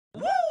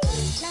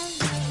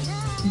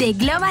The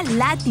Global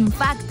Latin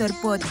Factor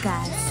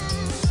Podcast.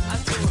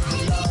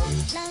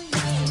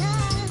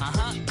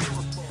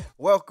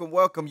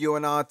 Welcome you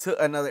and all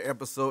to another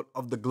episode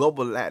of the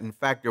Global Latin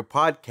Factor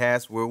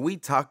Podcast, where we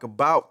talk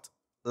about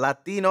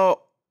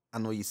Latino, I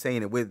know you're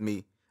saying it with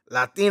me,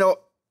 Latino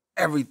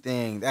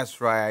everything. That's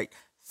right.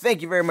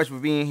 Thank you very much for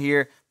being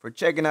here, for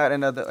checking out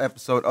another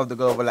episode of the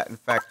Global Latin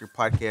Factor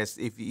Podcast.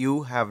 If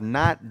you have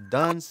not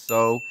done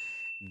so,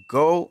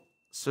 go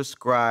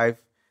subscribe,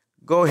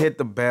 go hit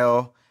the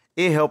bell.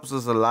 It helps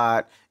us a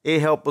lot.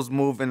 It helps us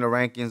move in the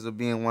rankings of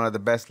being one of the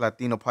best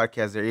Latino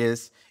podcasts there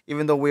is.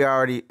 Even though we're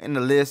already in the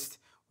list,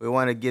 we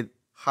want to get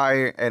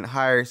higher and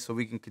higher so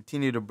we can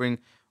continue to bring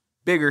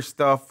bigger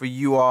stuff for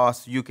you all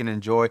so you can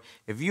enjoy.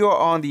 If you are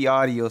on the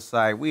audio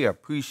side, we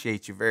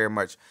appreciate you very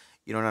much.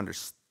 You don't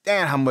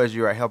understand how much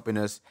you are helping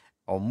us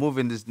on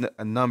moving these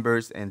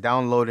numbers and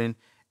downloading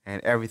and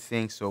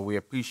everything. So we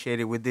appreciate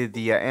it. We did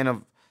the end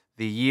of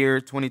the year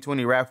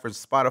 2020 wrap for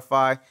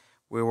Spotify.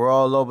 We were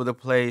all over the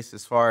place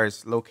as far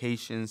as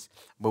locations,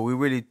 but we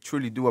really,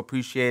 truly do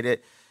appreciate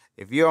it.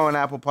 If you're on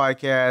Apple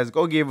Podcasts,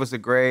 go give us a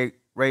grade,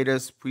 rate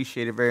us.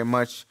 Appreciate it very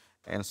much.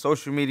 And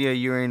social media,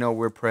 you already know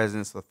we're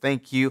present, so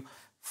thank you.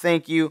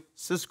 Thank you.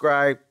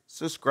 Subscribe.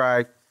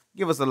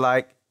 Give us a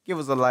like, give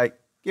us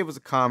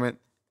a comment,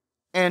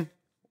 and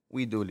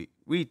we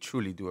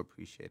truly do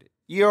appreciate it.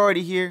 You're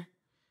already here.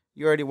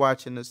 You're already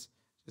watching us.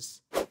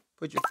 Just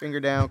put your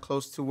finger down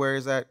close to where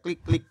it's at. Click.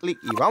 Y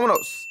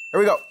vámonos. Here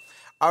we go.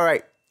 All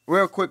right,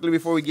 real quickly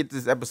before we get to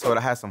this episode,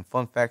 I had some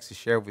fun facts to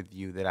share with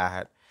you that I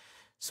had.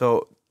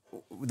 So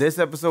this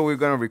episode we're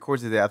going to record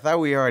today, I thought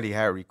we already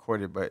had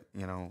recorded, but,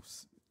 you know,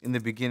 in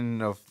the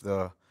beginning of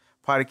the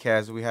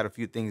podcast, we had a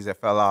few things that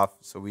fell off,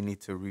 so we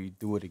need to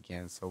redo it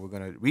again. So we're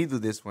going to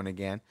redo this one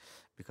again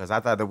because I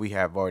thought that we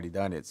have already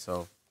done it.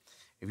 So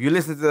if you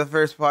listen to the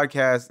first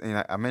podcast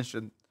and I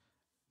mentioned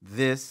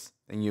this,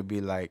 then you'll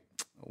be like,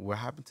 what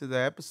happened to the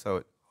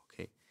episode?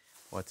 Okay,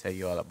 well, I'll tell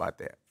you all about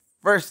that.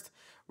 First,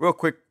 real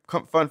quick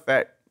fun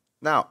fact.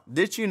 Now,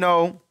 did you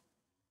know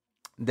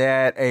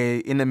that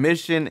in a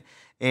mission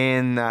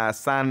in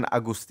San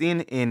Agustin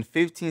in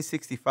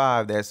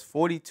 1565, that's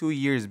 42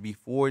 years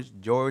before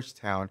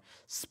Georgetown,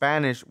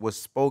 Spanish was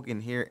spoken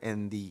here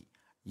in the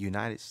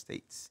United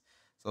States.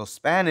 So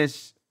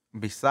Spanish,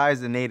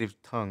 besides the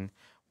native tongue,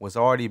 was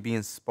already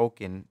being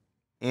spoken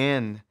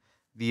in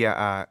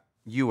the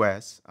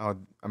U.S.,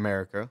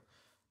 America,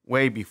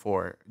 way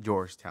before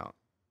Georgetown.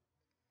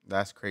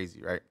 That's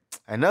crazy, right?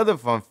 Another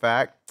fun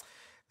fact,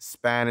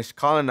 Spanish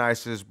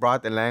colonizers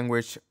brought the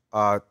language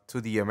to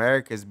the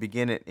Americas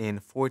beginning in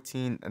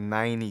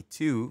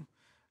 1492.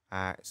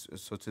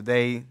 So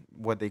today,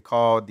 what they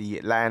call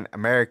the Latin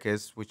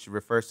Americas, which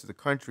refers to the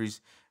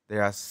countries, they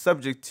are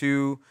subject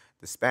to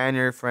the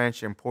Spaniard,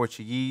 French, and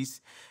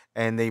Portuguese,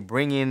 and they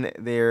bring in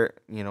their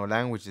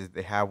languages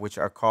they have, which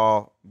are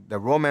called the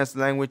Romance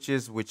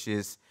languages, which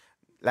is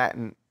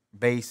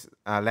Latin-based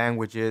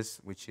languages,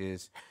 which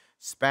is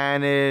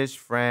Spanish,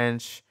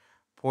 French,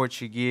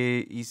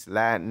 Portuguese, East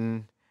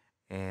Latin,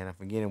 and I'm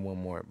forgetting one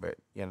more, but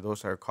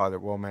those are called the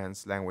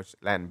Romance language,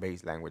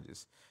 Latin-based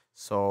languages.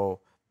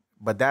 So,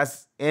 but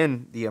that's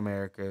in the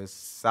Americas,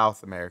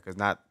 South Americas,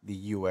 not the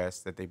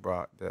U.S. that they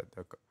brought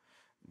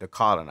the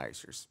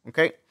colonizers.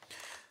 Okay.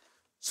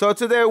 So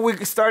today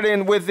we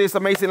started with this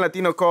amazing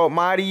Latino called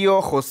Mario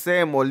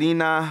Jose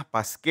Molina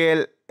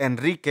Pascual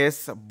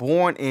Enriquez,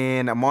 born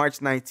in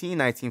March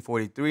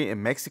 1943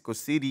 in Mexico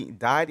City,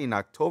 died in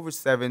October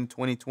 7,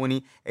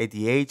 2020 at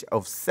the age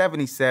of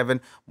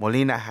 77.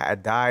 Molina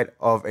had died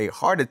of a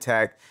heart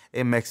attack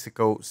in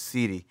Mexico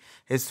City.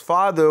 His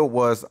father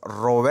was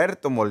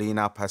Roberto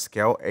Molina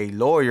Pascual, a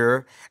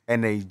lawyer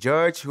and a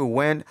judge who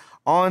went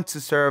on to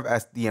serve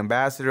as the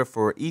ambassador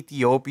for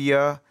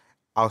Ethiopia,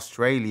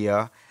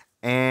 Australia,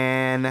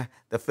 and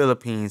the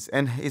Philippines.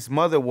 And his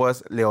mother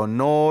was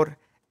Leonor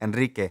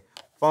Enrique.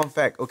 Fun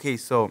fact. Okay,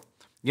 so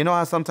you know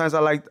how sometimes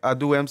I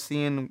do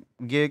MCing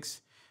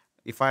gigs?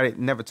 If I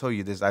never told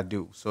you this, I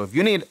do. So if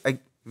you need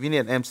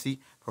an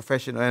MC,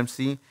 professional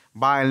MC,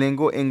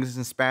 bilingual, English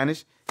and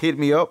Spanish, hit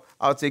me up.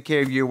 I'll take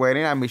care of your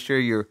wedding. I'll make sure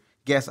your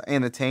guests are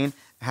entertained,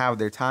 have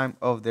their time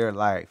of their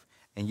life,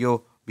 and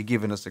you'll be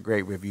giving us a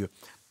great review.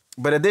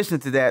 But in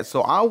addition to that,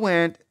 so I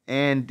went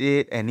and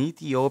did an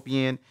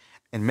Ethiopian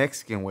and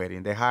Mexican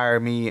wedding. They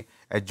hired me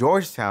at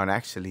Georgetown,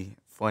 actually,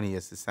 funny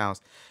as it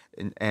sounds,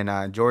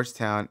 in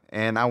Georgetown,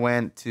 and I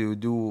went to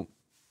do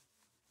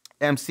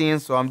MCing,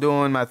 so I'm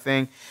doing my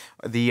thing.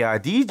 The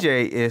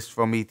DJ is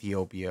from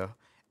Ethiopia,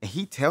 and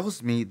he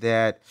tells me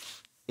that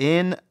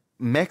in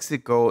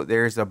Mexico,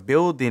 there's a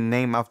building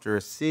named after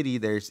a city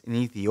there's in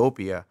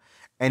Ethiopia,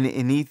 and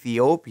in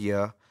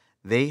Ethiopia,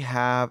 they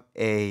have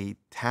a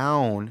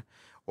town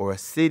or a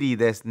city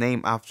that's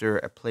named after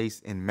a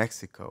place in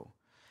Mexico.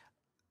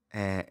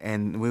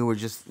 And we were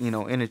just,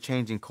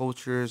 interchanging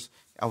cultures.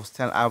 I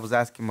was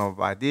asking him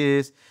about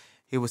this.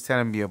 He was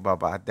telling me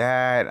about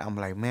that. I'm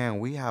like, man,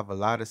 we have a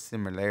lot of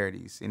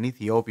similarities. In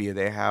Ethiopia,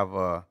 they have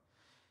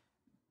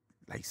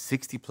like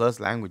 60 plus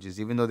languages,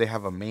 even though they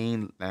have a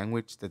main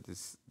language that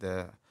is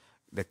the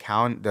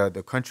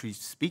the country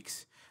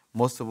speaks,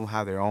 most of them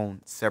have their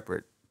own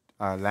separate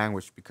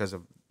language because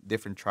of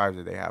different tribes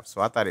that they have.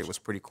 So I thought it was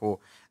pretty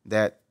cool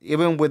that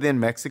even within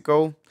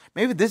Mexico,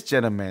 maybe this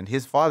gentleman,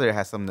 his father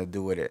has something to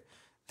do with it.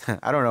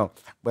 I don't know.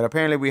 But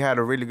apparently we had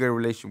a really good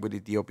relation with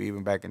Ethiopia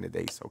even back in the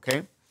days,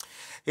 okay?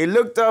 He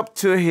looked up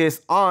to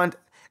his aunt,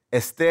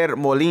 Esther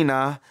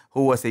Molina,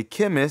 who was a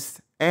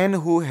chemist and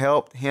who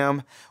helped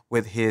him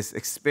with his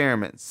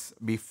experiments.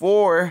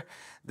 Before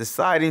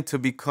deciding to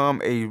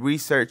become a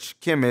research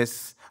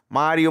chemist,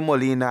 Mario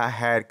Molina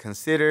had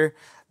considered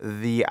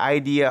the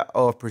idea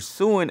of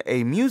pursuing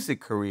a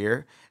music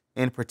career,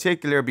 in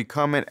particular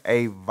becoming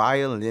a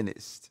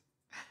violinist.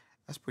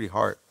 That's pretty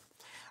hard.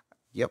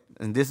 Yep,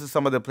 and this is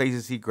some of the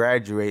places he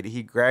graduated.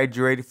 He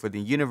graduated for the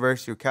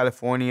University of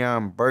California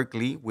in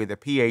Berkeley with a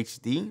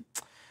PhD.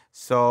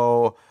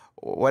 So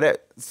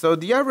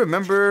do y'all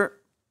remember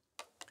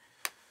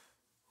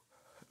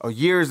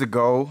years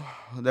ago,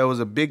 there was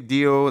a big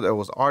deal. There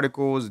was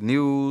articles,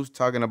 news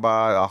talking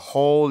about a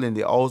hole in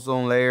the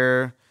ozone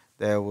layer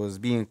that was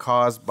being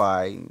caused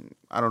by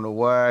I don't know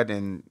what,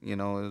 and it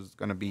was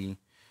gonna be.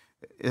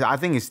 I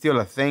think it's still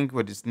a thing,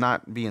 but it's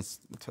not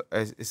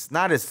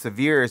as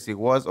severe as it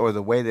was, or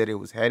the way that it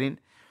was heading.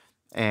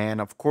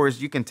 And of course,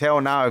 you can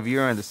tell now if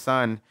you're in the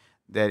sun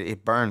that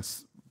it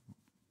burns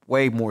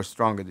way more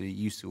stronger than it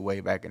used to way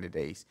back in the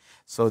days.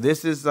 So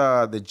this is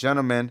the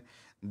gentleman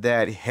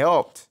that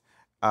helped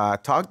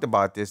talked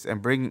about this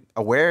and bring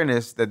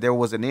awareness that there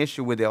was an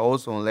issue with the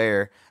ozone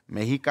layer,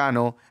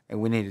 Mexicano, and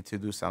we needed to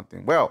do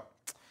something. Well,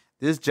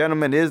 this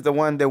gentleman is the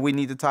one that we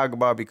need to talk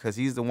about because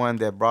he's the one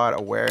that brought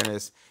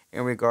awareness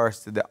in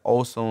regards to the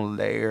ozone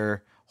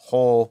layer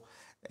hole.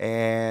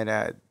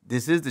 And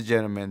this is the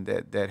gentleman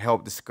that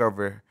helped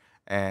discover.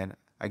 And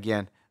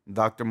again,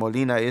 Dr.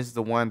 Molina is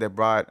the one that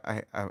brought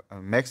a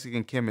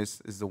Mexican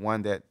chemist is the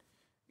one that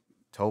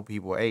told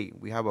people, hey,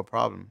 we have a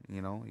problem.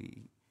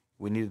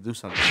 We need to do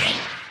something about it.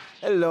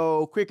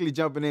 Hello, quickly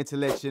jumping in to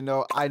let you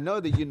know. I know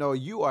that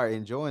you are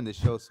enjoying the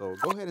show, so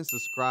go ahead and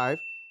subscribe,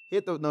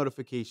 hit the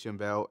notification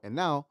bell, and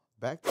now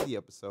back to the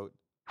episode.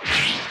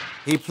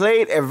 He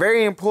played a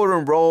very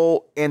important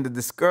role in the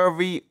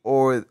discovery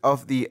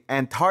of the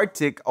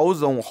Antarctic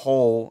ozone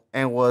hole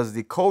and was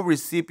the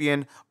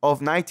co-recipient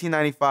of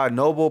 1995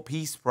 Nobel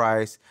Peace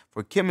Prize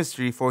for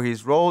Chemistry for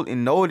his role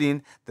in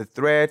noting the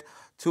threat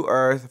to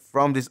Earth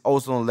from this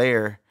ozone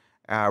layer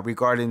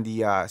regarding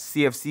the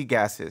CFC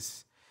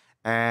gases.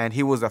 And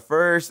he was the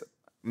first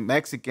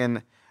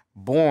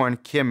Mexican-born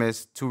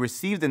chemist to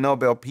receive the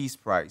Nobel Peace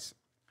Prize.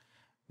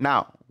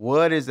 Now,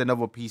 what is the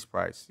Nobel Peace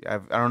Prize? I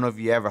don't know if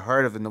you ever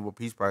heard of the Nobel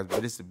Peace Prize,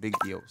 but it's a big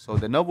deal. So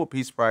the Nobel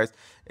Peace Prize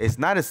is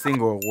not a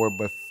single award,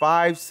 but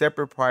 5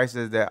 separate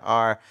prizes that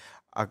are,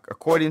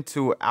 according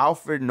to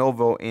Alfred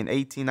Nobel in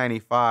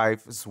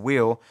 1895's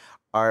will,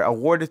 are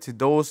awarded to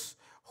those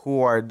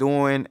who are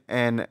doing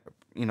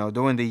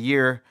during the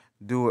year,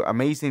 do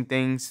amazing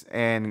things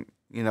and,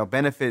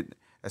 benefit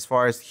as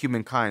far as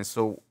humankind.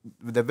 So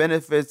the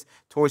benefits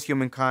towards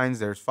humankind,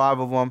 there's 5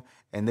 of them,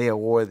 and they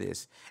award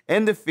this.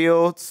 In the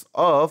fields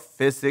of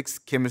physics,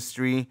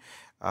 chemistry,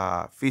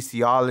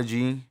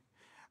 physiology,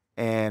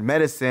 and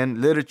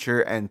medicine,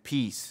 literature, and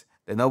peace,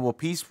 the Nobel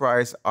Peace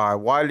Prize are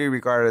widely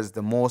regarded as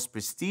the most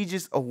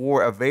prestigious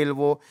award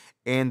available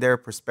in their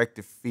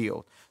respective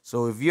field.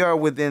 So if you are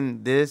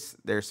within this,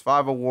 there's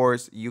 5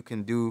 awards you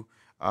can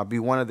be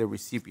one of the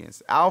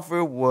recipients.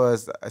 Alfred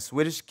was a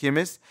Swedish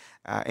chemist,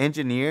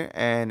 engineer,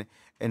 and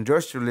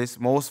industrialist,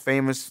 most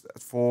famous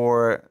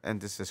for,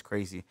 and this is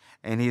crazy,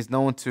 and he's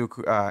known to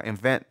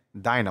invent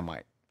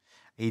dynamite.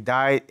 He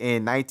died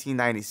in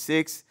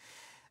 1996.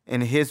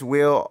 In his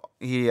will,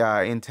 he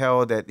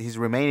entailed that his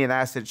remaining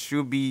assets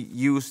should be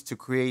used to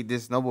create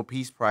this Nobel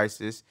Peace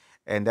Prizes,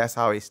 and that's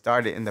how it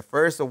started. And the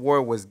first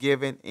award was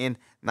given in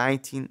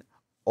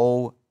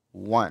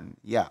 1901.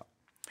 Yeah.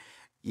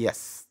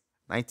 Yes.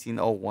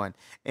 1901.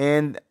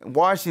 In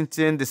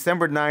Washington,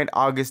 December 9,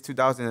 August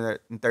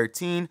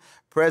 2013,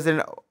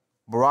 President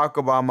Barack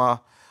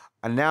Obama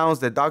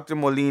announced that Dr.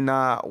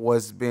 Molina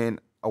was being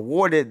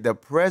awarded the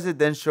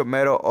Presidential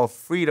Medal of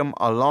Freedom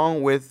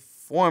along with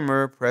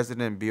former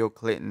President Bill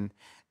Clinton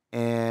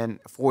and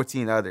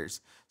 14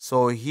 others.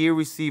 So he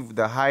received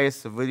the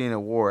highest civilian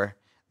award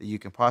that you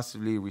can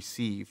possibly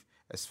receive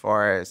as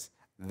far as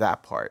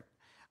that part.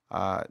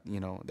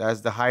 That's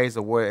the highest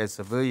award a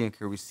civilian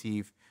can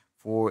receive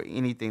for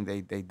anything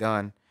they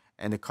done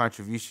and the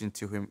contribution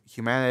to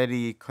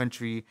humanity,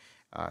 country,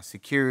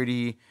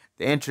 security,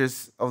 the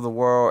interests of the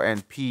world,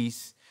 and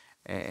peace,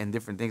 and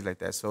different things like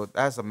that. So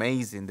that's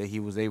amazing that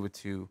he was able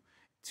to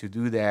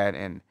do that.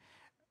 And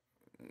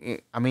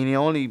it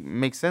only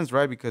makes sense,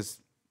 right? Because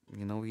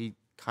he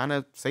kind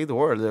of saved the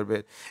world a little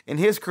bit. In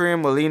his career,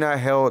 Molina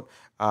held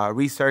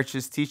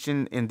researches,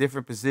 teaching in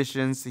different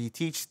positions. He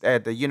taught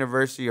at the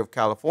University of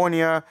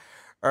California,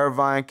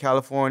 Irvine,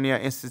 California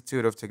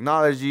Institute of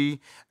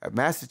Technology,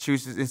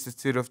 Massachusetts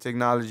Institute of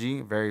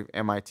Technology,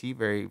 MIT,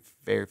 very,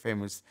 very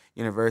famous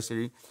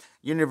university,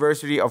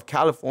 University of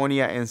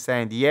California in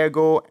San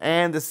Diego,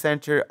 and the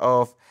Center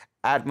of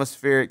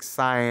atmospheric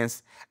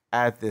science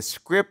at the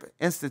Scripps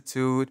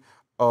Institute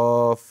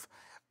of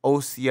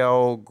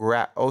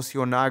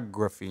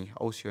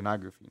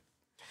Oceanography.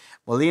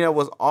 Molina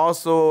was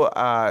also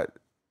a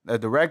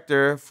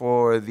director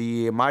for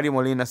the Mighty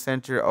Molina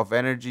Center of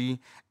Energy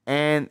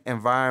and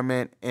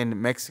Environment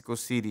in Mexico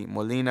City.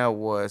 Molina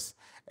was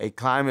a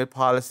climate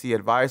policy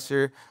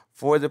advisor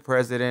for the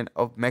president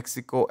of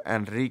Mexico,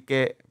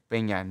 Enrique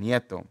Peña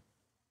Nieto.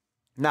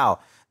 Now,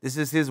 this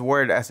is his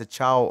word as a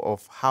child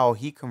of how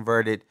he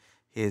converted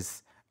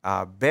his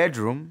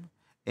bedroom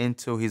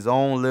into his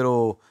own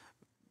little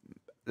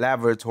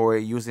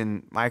laboratory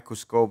using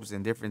microscopes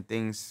and different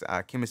things,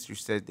 chemistry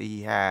said that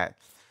he had.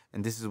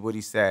 And this is what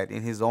he said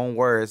in his own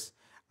words.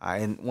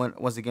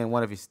 Once again,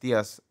 one of his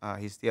tias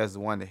is the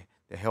one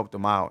that helped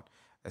him out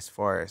as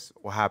far as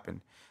what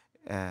happened.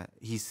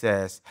 He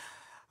says,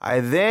 I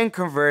then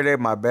converted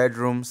my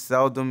bedroom,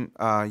 seldom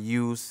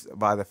used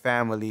by the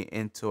family,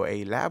 into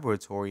a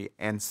laboratory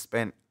and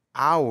spent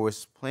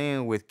hours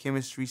playing with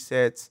chemistry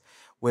sets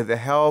with the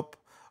help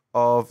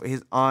of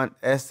his aunt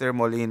Esther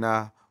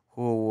Molina,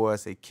 who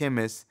was a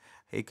chemist.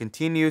 He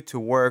continued to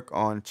work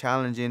on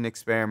challenging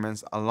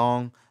experiments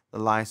along the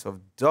lines of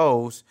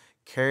those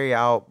carried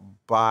out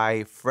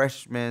by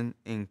freshmen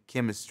in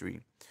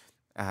chemistry,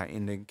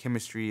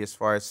 as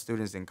far as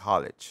students in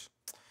college.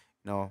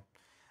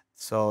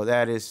 So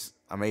that is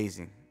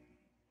amazing.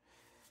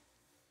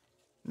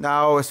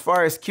 Now, as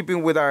far as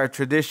keeping with our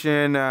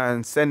tradition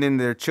and sending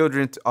their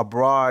children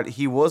abroad,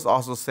 he was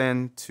also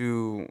sent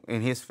to,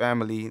 in his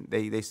family,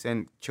 they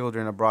sent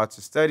children abroad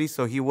to study.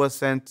 So he was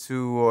sent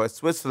to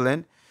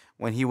Switzerland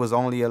when he was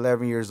only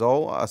 11 years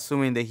old,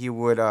 assuming that he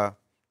would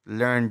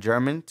learn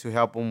German to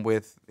help him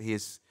with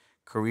his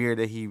career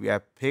that he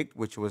had picked,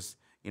 which was,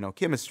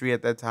 chemistry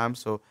at that time.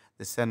 So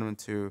they sent him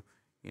to,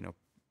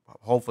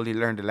 hopefully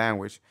learn the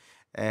language.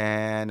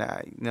 And,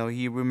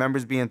 he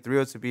remembers being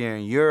thrilled to be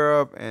in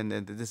Europe and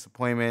the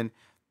disappointment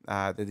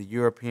that the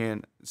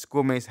European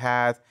schoolmates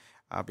had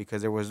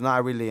because there was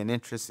not really an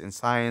interest in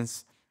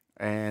science.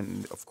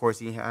 And, of course,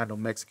 he had no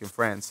Mexican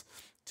friends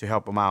to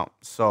help him out.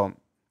 So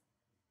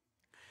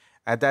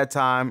at that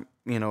time,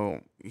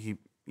 he,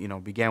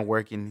 began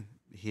working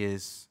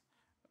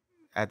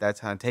at that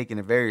time, taking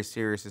it very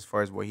serious as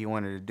far as what he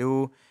wanted to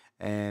do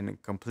and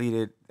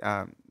completed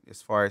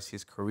as far as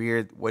his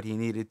career, what he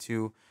needed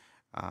to.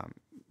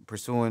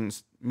 Pursuing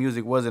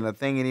music wasn't a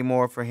thing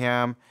anymore for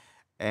him,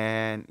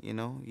 and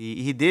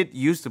he did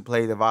used to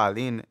play the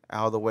violin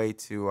all the way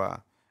to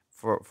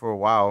for a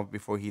while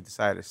before he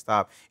decided to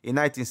stop. In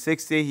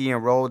 1960, he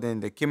enrolled in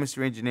the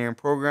chemistry engineering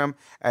program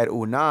at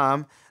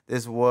UNAM.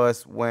 This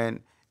was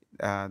when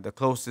the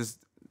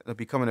closest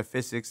becoming a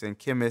physics and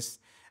chemist,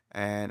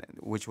 and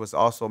which was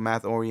also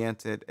math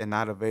oriented and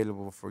not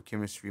available for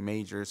chemistry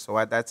majors. So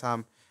at that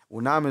time,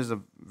 UNAM is a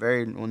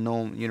very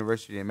known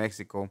university in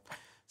Mexico.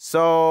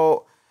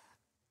 So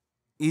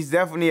he's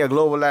definitely a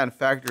global Latin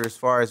factor as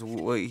far as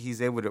what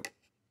he's able to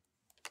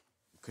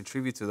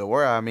contribute to the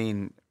world. I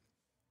mean,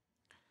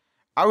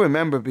 I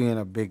remember being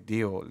a big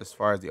deal as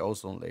far as the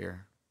ozone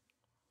layer.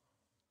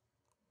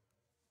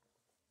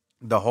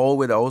 The hole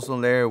with the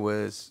ozone layer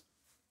was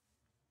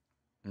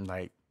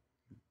like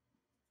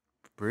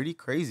pretty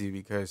crazy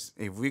because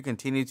if we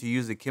continue to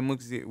use the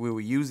chemicals that we were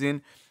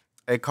using,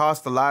 it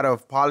cost a lot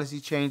of policy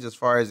change as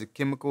far as the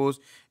chemicals.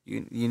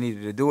 You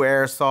needed to do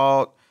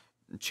aerosol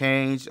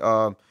change,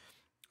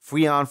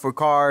 Freon for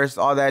cars,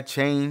 all that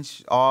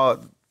change.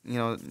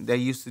 They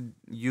used to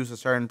use a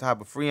certain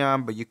type of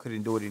Freon, but you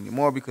couldn't do it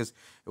anymore because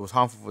it was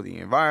harmful for the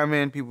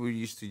environment. People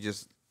used to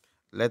just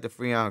let the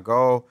Freon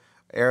go,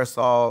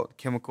 aerosol,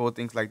 chemical,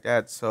 things like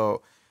that.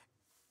 So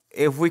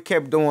if we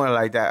kept doing it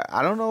like that,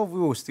 I don't know if we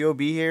will still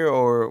be here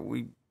or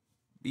we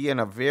be in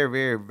a very,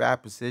 very bad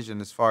position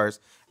as far as,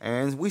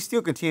 and we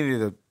still continue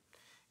to,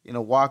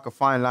 walk a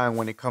fine line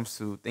when it comes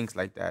to things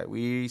like that.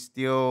 We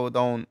still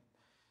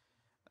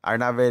are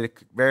not very,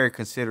 very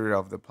considerate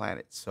of the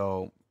planet.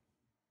 So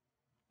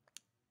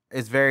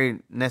it's very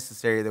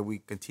necessary that we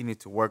continue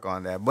to work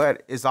on that.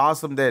 But it's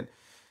awesome that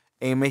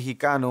a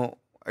Mexicano,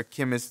 a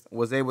chemist,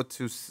 was able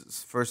to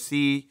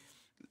foresee,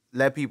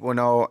 let people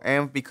know,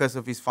 and because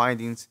of his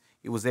findings,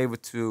 he was able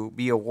to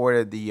be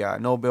awarded the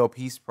Nobel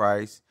Peace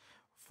Prize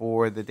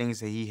for the things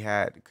that he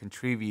had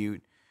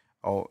contributed,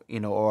 or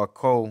a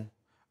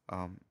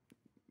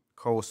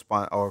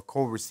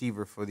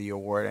co-receiver for the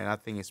award. And I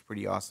think it's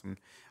pretty awesome.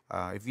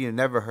 If you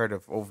never heard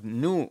of or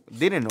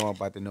didn't know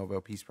about the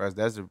Nobel Peace Prize,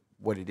 that's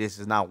what it is.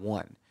 It's not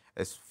one,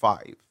 it's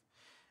 5,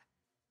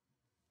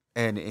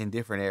 and in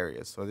different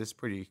areas. So this is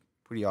pretty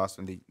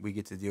awesome that we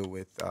get to deal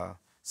with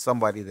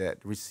somebody that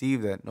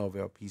received that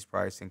Nobel Peace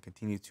Prize and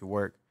continue to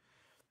work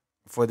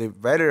for the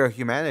better of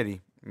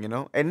humanity.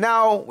 And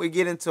now we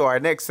get into our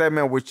next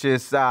segment, which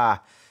is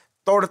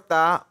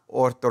torta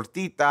or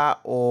tortita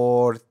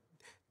or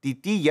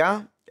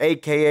titilla,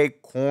 aka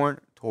corn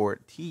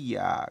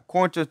tortilla.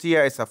 Corn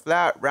tortilla is a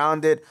flat,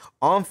 rounded,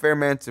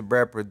 unfermented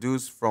bread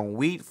produced from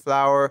wheat,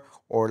 flour,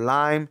 or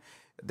lime.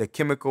 The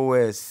chemical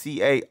is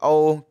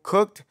CaO,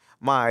 cooked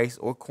maize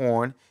or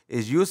corn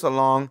is used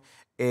along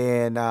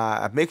in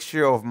a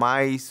mixture of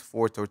maize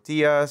for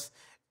tortillas.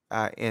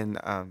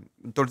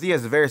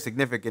 Tortillas is very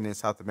significant in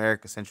South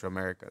America, Central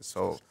America.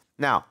 So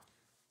now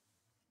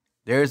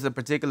there's a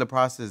particular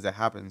process that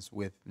happens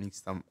with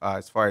nixtam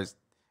as far as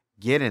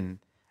getting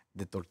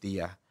the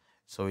tortilla.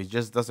 So it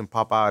just doesn't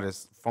pop out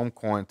as from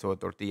corn to a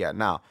tortilla.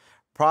 Now,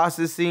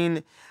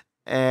 processing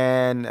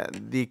and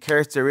the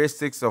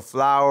characteristics of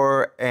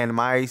flour and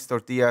maize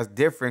tortillas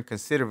differ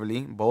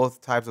considerably.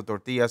 Both types of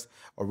tortillas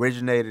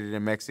originated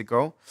in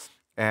Mexico,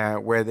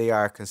 where they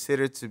are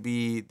considered to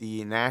be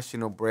the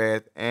national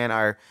bread and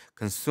are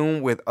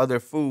consumed with other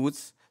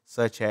foods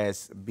such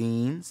as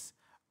beans,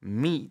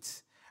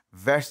 meats,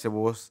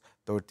 vegetables.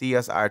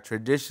 Tortillas are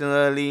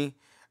traditionally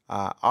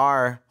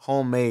are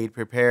homemade,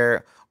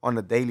 prepared on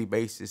a daily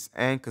basis,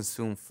 and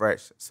consumed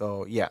fresh.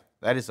 So yeah,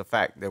 that is a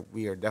fact that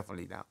we are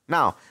definitely down.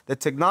 Now, the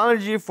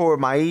technology for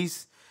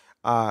maize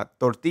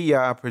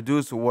tortilla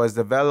produced was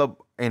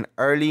developed in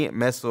early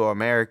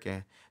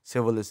Mesoamerican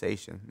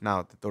civilization.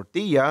 Now, the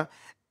tortilla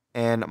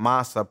and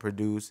masa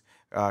produced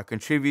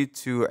contribute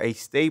to a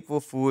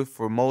staple food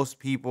for most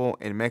people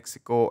in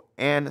Mexico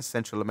and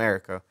Central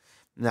America.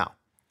 Now,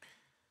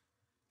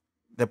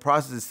 the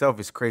process itself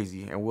is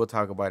crazy, and we'll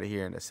talk about it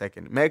here in a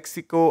second.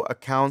 Mexico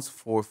accounts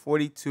for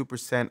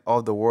 42%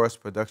 of the world's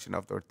production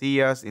of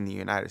tortillas in the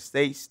United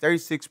States,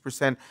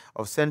 36%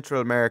 of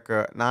Central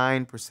America,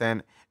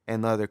 9%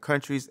 in other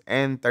countries,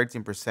 and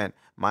 13%.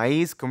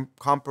 Maize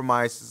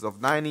comprises of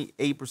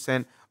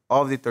 98%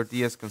 of the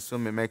tortillas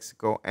consumed in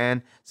Mexico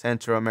and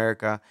Central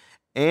America.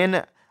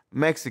 In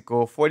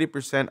Mexico,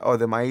 40% of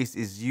the maize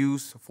is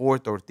used for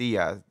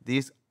tortillas.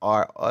 These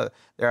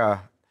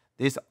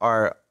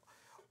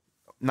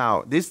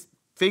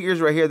figures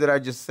right here that I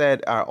just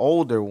said are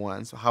older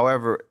ones.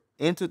 However,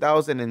 in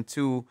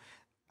 2022,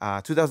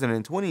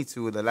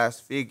 the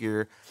last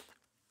figure,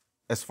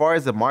 as far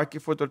as the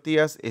market for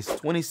tortillas, is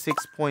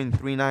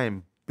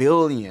 $26.39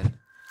 billion.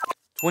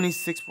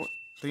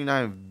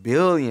 $26.39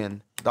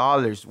 billion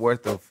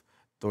worth of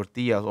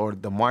tortillas, or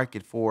the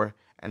market for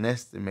an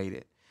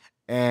estimated.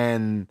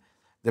 And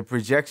the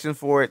projection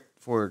for it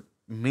for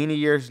many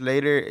years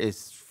later is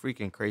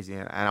freaking crazy.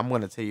 And I'm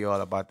going to tell you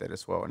all about that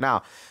as well.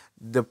 Now,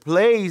 the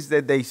place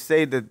that they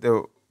say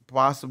that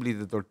possibly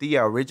the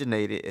tortilla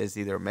originated is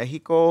either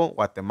Mexico,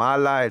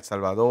 Guatemala, El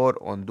Salvador,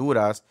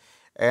 Honduras.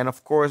 And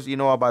of course, you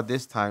know about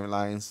these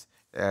timelines.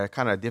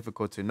 Kind of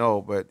difficult to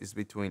know, but it's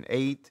between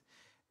 8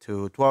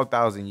 to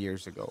 12,000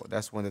 years ago.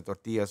 That's when the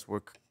tortillas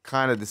were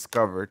kind of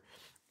discovered,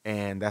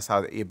 and that's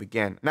how it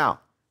began. Now,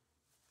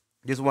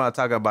 this is what I'm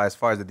talking about as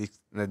far as the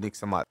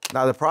nixtamal.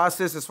 Now, the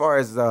process as far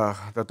as the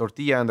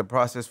tortilla and the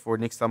process for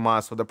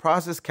nixtamal. So the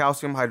process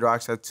calcium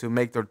hydroxide to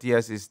make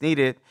tortillas is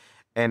needed,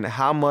 and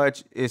how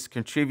much is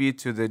contribute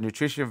to the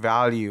nutrition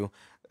value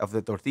of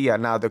the tortilla.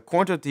 Now, the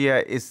corn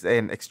tortilla is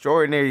an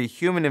extraordinary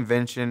human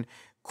invention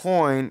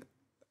coined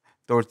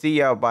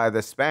tortilla by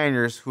the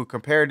Spaniards, who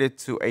compared it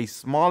to a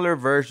smaller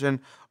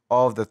version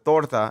of the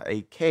torta,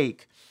 a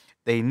cake.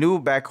 They knew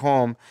back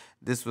home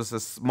this was a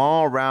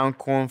small round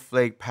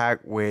cornflake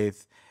packed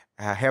with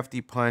a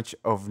hefty punch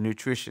of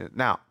nutrition.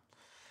 Now,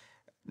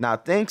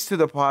 thanks to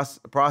the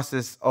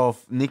process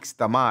of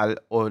nixtamal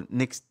or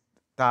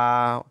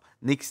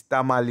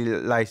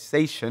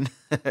nixtamalization,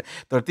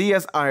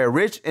 tortillas are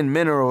rich in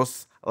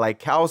minerals like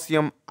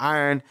calcium,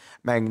 iron,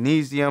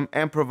 magnesium,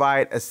 and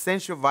provide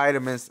essential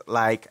vitamins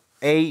like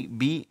A,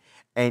 B,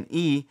 and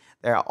E.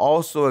 They are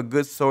also a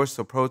good source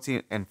of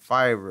protein and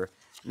fiber.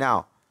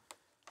 Now,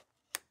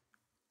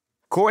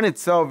 corn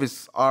itself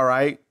is all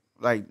right,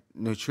 like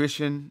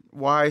nutrition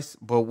wise,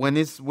 but when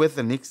it's with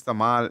a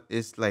nixtamal,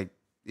 it's like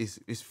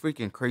it's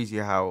freaking crazy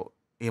how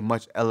it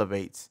much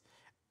elevates,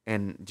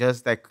 and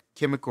just that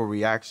chemical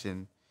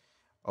reaction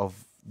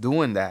of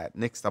doing that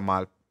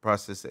nixtamal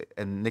process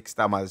and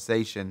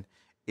nixtamalization,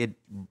 it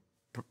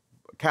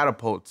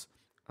catapults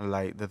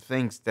like the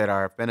things that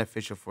are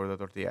beneficial for the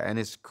tortilla, and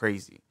it's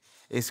crazy.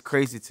 It's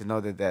crazy to know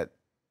that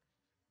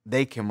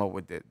they came up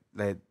with it.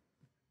 That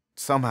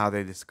somehow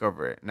they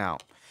discover it. Now,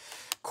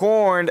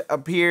 corn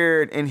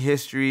appeared in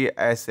history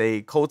as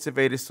a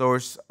cultivated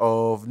source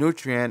of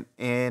nutrient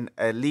in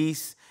at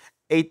least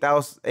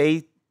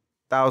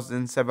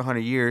 8,700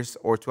 years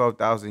or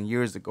 12,000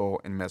 years ago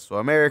in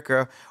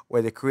Mesoamerica,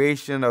 where the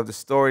creation of the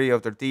story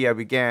of tortilla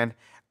began.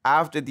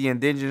 After the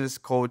indigenous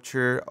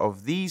culture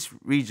of these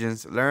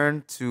regions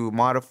learned to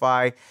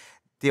modify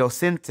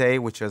teosinte,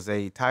 which is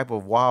a type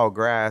of wild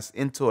grass,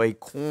 into a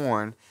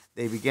corn,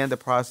 they began the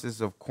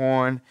process of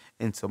corn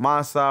into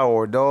masa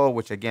or dough,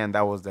 which again,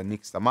 that was the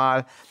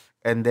nixtamal.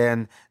 And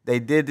then they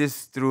did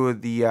this through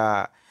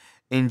the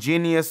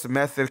ingenious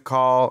method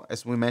called,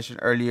 as we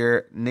mentioned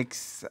earlier,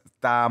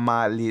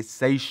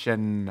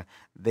 nixtamalization.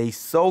 They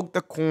soaked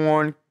the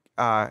corn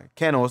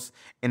kernels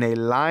in a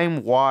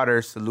lime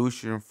water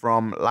solution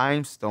from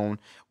limestone,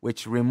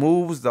 which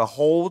removes the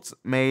holes,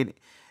 made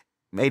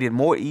it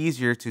more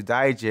easier to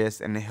digest,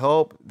 and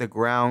help the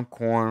ground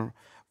corn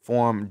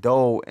form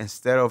dough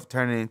instead of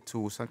turning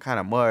into some kind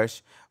of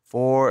mush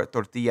for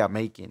tortilla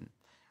making.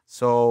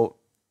 So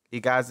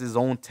it has its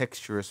own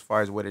texture as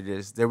far as what it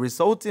is. The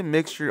resulting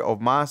mixture of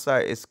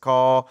masa is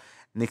called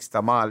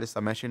nixtamal, as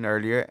I mentioned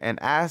earlier, an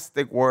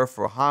Aztec word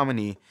for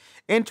hominy.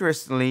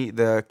 Interestingly,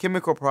 the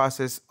chemical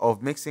process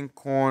of mixing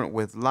corn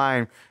with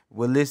lime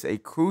release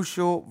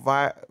crucial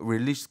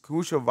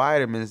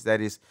vitamins that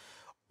is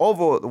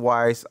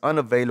otherwise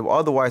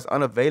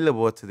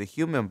unavailable to the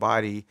human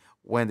body.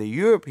 When the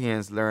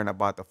Europeans learned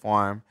about the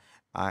farm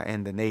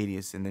and the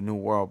natives in the New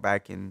World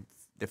back in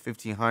the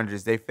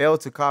 1500s, they failed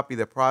to copy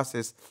the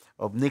process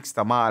of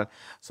nixtamal.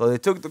 So they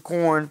took the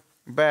corn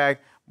back,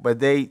 but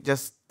they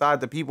just thought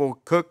the people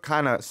cooked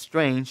kind of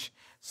strange.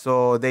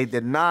 So they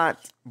did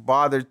not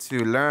bother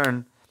to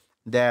learn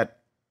that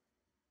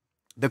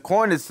the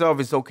corn itself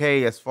is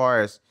okay as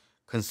far as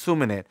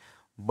consuming it,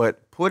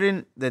 but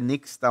putting the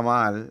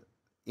nixtamal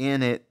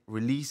in it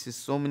releases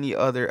so many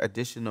other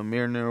additional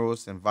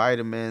minerals and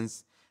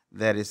vitamins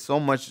that is so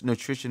much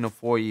nutritional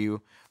for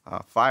you,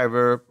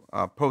 fiber,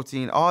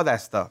 protein, all that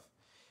stuff.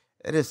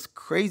 It is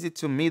crazy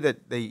to me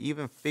that they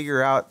even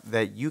figure out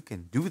that you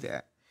can do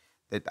that.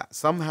 That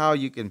somehow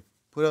you can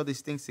put all these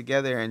things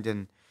together and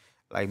then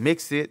like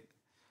mix it.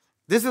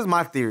 This is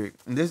my theory.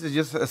 And this is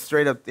just a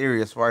straight up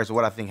theory as far as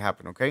what I think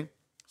happened, okay?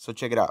 So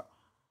check it out.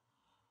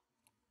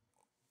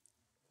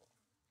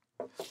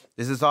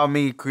 This is all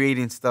me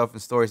creating stuff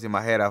and stories in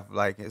my head. I'm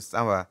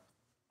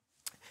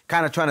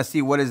kind of trying to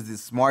see what is the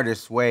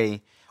smartest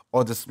way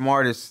or the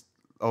smartest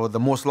or the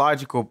most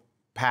logical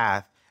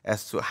path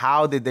as to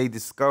how did they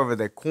discover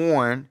that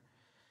corn,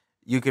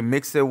 you can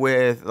mix it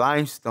with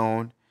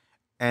limestone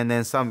and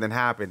then something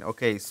happened.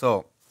 Okay,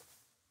 so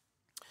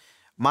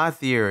my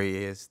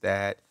theory is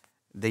that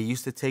they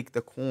used to take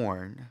the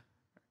corn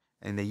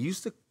and they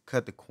used to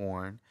cut the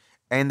corn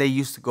and they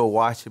used to go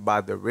wash it by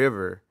the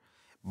river.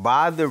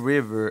 By the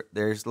river,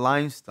 there's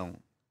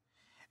limestone.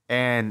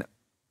 And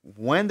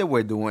when they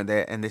were doing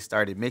that and they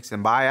started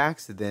mixing by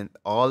accident,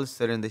 all of a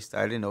sudden they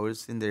started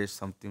noticing there's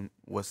something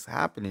was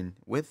happening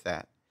with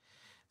that.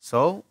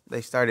 So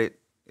they started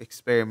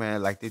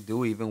experimenting like they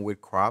do even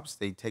with crops.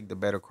 They take the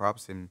better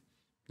crops and,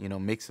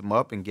 mix them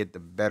up and get the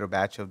better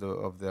batch of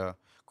the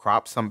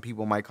crop. Some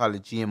people might call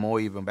it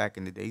GMO even back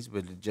in the days,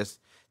 but it's just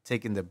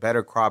taking the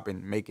better crop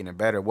and making it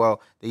better.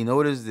 Well, they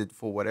noticed that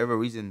for whatever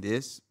reason,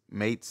 this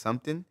made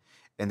something,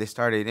 and they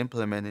started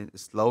implementing it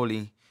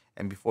slowly.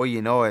 And before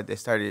you know it, they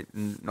started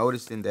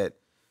noticing that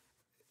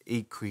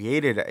it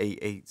created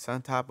a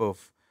some type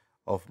of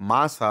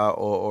masa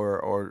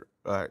or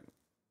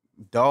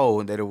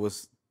dough that it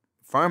was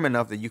firm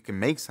enough that you can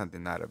make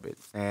something out of it.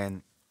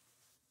 And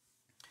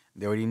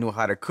they already knew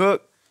how to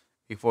cook.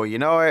 Before you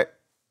know it,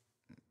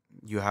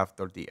 you have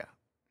tortilla.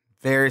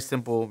 Very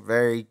simple,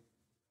 very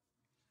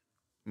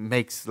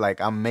makes like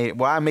I'm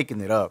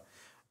making it up.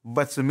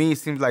 But to me, it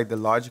seems like the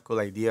logical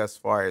idea as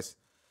far as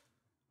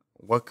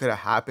what could have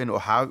happened or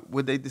how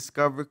would they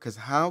discover? Because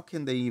how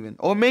can they even,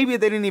 or maybe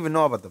they didn't even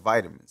know about the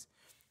vitamins.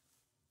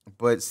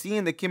 But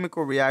seeing the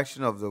chemical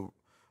reaction of the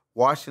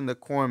washing the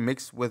corn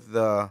mixed with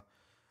the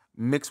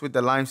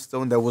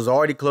limestone that was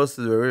already close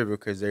to the river,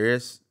 because there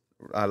is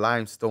a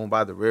limestone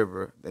by the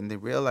river, then they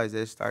realized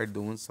they started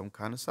doing some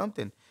kind of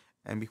something.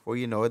 And before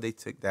you know it, they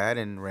took that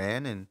and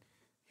ran, and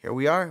here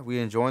we are.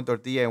 We're enjoying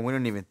tortilla, and we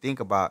don't even think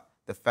about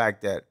the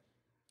fact that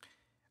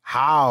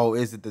how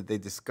is it that they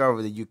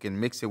discovered that you can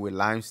mix it with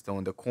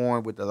limestone, the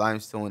corn with the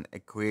limestone,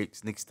 it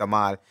creates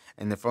nixtamal,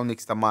 and then from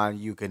nixtamal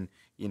you can,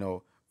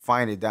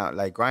 find it down,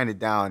 like grind it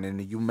down, and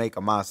then you make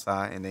a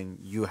masa, and then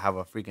you have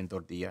a freaking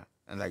tortilla.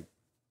 And like,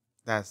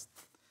 that's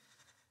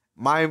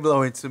mind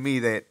blowing to me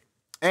that,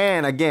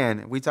 and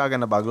again, we're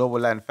talking about global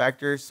Latin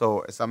factors. So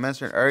as I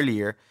mentioned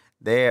earlier,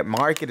 their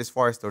market as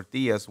far as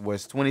tortillas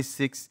was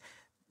 26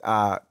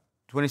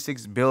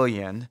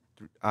 billion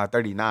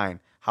 39.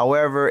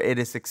 However, it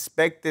is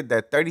expected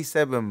that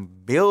 37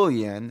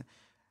 billion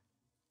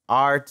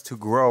are to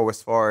grow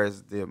as far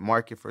as the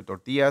market for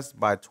tortillas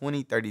by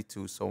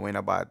 2032. So in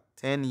about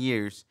 10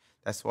 years,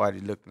 that's what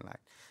it's looking like.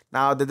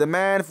 Now, the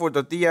demand for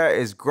tortilla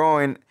is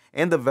growing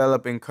in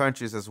developing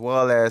countries as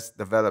well as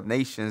developed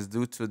nations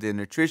due to the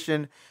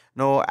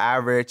nutritional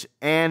average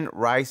and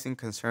rising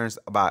concerns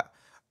about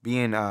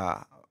being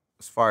as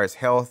far as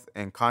health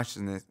and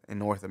consciousness in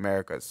North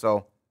America.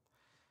 So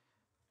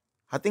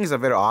I think it's a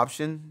better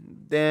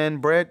option than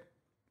bread.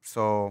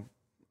 So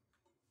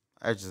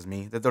that's just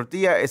me. The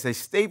tortilla is a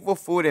staple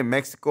food in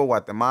Mexico,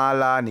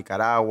 Guatemala,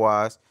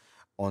 Nicaragua,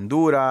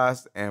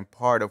 Honduras, and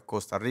part of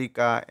Costa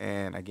Rica.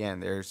 And again,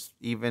 there's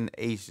even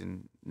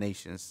Asian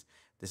nations.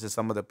 This is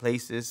some of the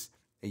places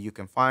that you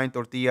can find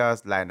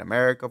tortillas. Latin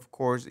America, of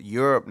course,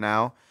 Europe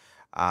now,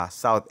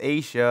 South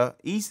Asia,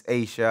 East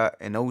Asia,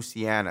 and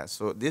Oceania.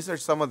 So these are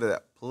some of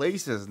the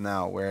places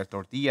now where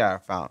tortilla are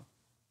found.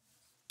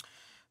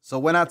 So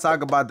when I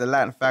talk about the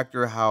Latin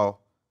factor, how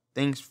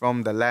things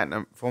from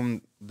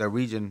the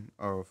region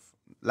of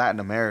Latin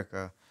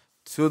America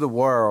to the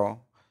world,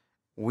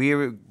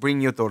 we bring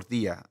you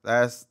tortilla.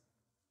 That's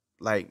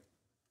like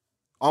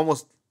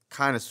almost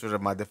kind of sort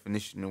of my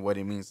definition of what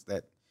it means,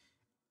 that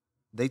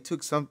they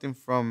took something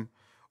from,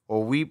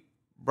 or we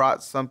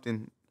brought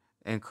something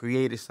and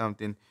created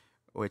something,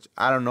 which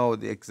I don't know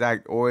the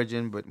exact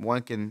origin, but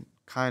one can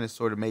kind of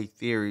sort of make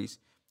theories,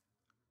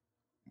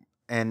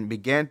 and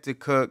began to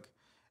cook,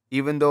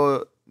 even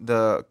though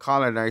the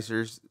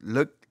colonizers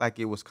looked like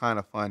it was kind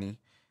of funny,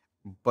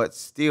 but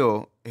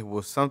still it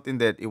was something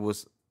that it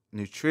was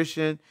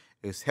nutrition,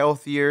 it was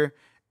healthier,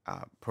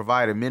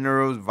 provided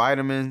minerals,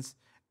 vitamins,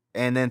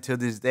 and then to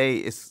this day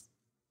it's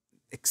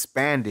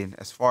expanding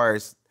as far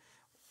as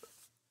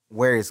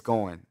where it's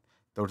going.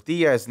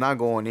 Tortilla is not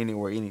going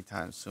anywhere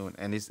anytime soon,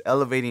 and it's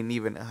elevating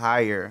even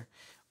higher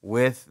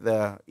with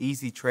the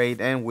easy trade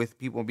and with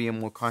people being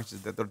more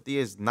conscious that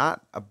tortilla is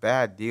not a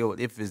bad deal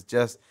if it's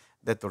just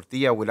the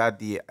tortilla without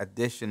the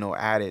additional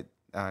added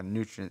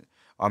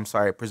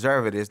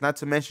preservatives. Not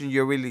to mention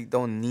you really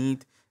don't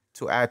need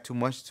to add too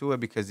much to it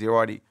because it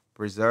already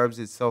preserves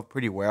itself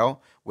pretty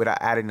well without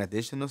adding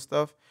additional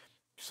stuff.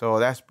 So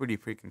that's pretty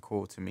freaking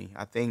cool to me.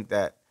 I think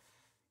that,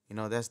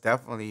 that's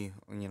definitely,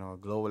 a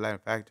global Latin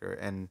factor.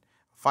 And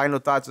final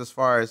thoughts as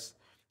far as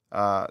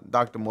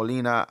Dr.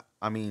 Molina,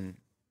 I mean,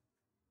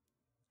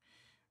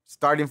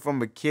 starting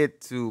from a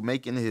kid to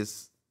making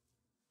his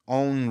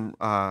own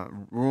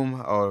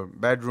room or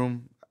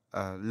bedroom,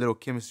 little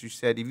chemistry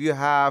set. If you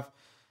have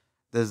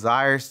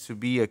desires to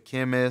be a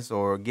chemist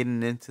or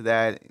getting into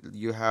that,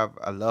 you have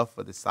a love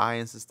for the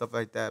science and stuff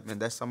like that, man,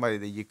 that's somebody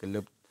that you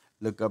can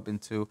look up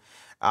into.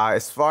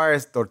 As far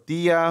as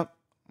tortilla,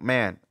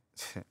 man,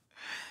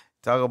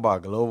 talk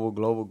about global,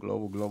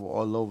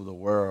 all over the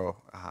world,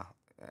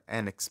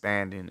 and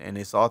expanding. And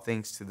it's all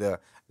thanks to the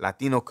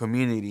Latino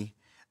community,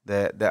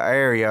 the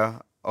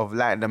area of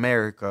Latin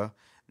America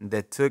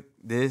that took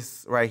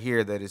this right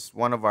here, that is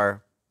one of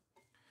our,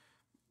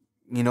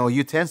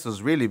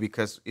 utensils, really,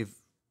 because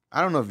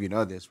I don't know if you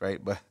know this,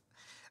 right? But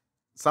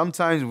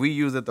sometimes we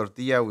use the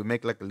tortilla, we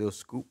make like a little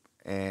scoop,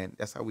 and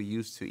that's how we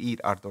used to eat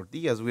our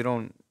tortillas.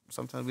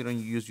 Sometimes we don't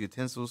use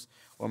utensils,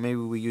 or maybe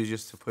we use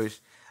just to push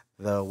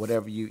the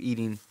whatever you're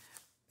eating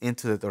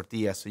into the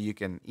tortilla so you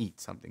can eat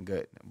something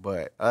good.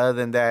 But other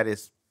than that,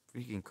 it's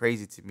freaking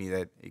crazy to me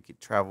that it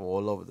could travel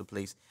all over the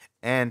place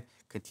and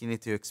continue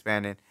to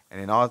expand it. And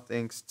in all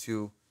thanks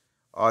to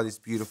all these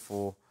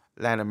beautiful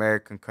Latin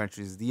American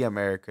countries, the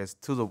Americas,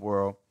 to the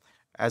world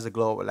as a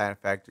global Latin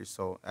factor.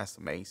 So that's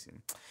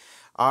amazing.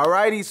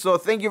 Alrighty, so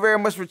thank you very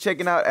much for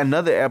checking out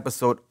another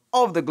episode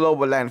of the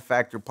Global Latin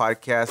Factor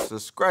podcast.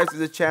 Subscribe to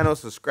the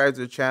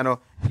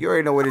channel. You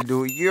already know what to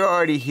do. You're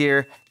already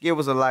here. Give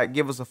us a like,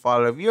 give us a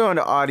follow. If you're on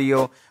the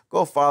audio,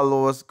 go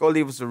follow us, go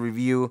leave us a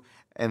review.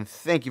 And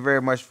thank you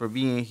very much for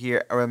being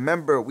here. And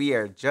remember, we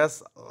are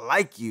just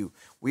like you.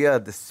 We are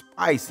the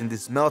spice in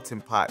this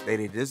melting pot that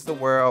it is the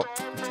world.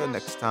 Until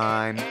next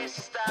time.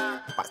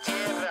 Bye.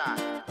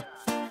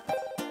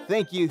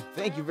 Thank you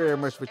very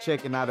much for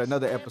checking out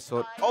another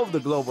episode of the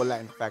Global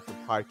Latin Factor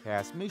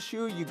podcast. Make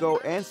sure you go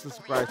and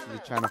subscribe to the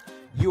channel.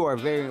 You are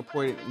very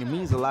important, and it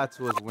means a lot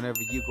to us whenever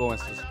you go and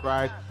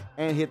subscribe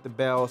and hit the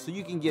bell so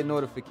you can get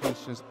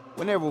notifications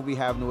whenever we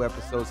have new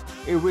episodes.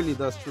 It really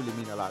does truly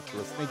mean a lot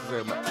to us. Thank you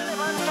very much.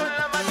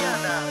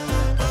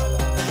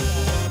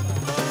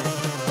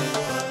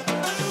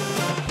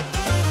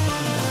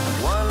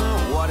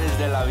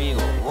 De la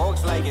Vigo,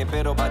 walks like a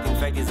pero but in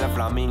fact is a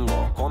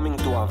flamingo. Coming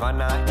to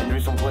Havana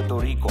and from Puerto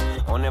Rico.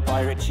 On a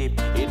pirate ship,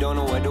 you don't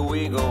know where do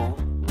we go.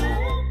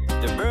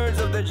 The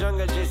birds of the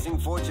jungle chasing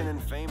fortune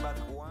and fame, but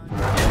who are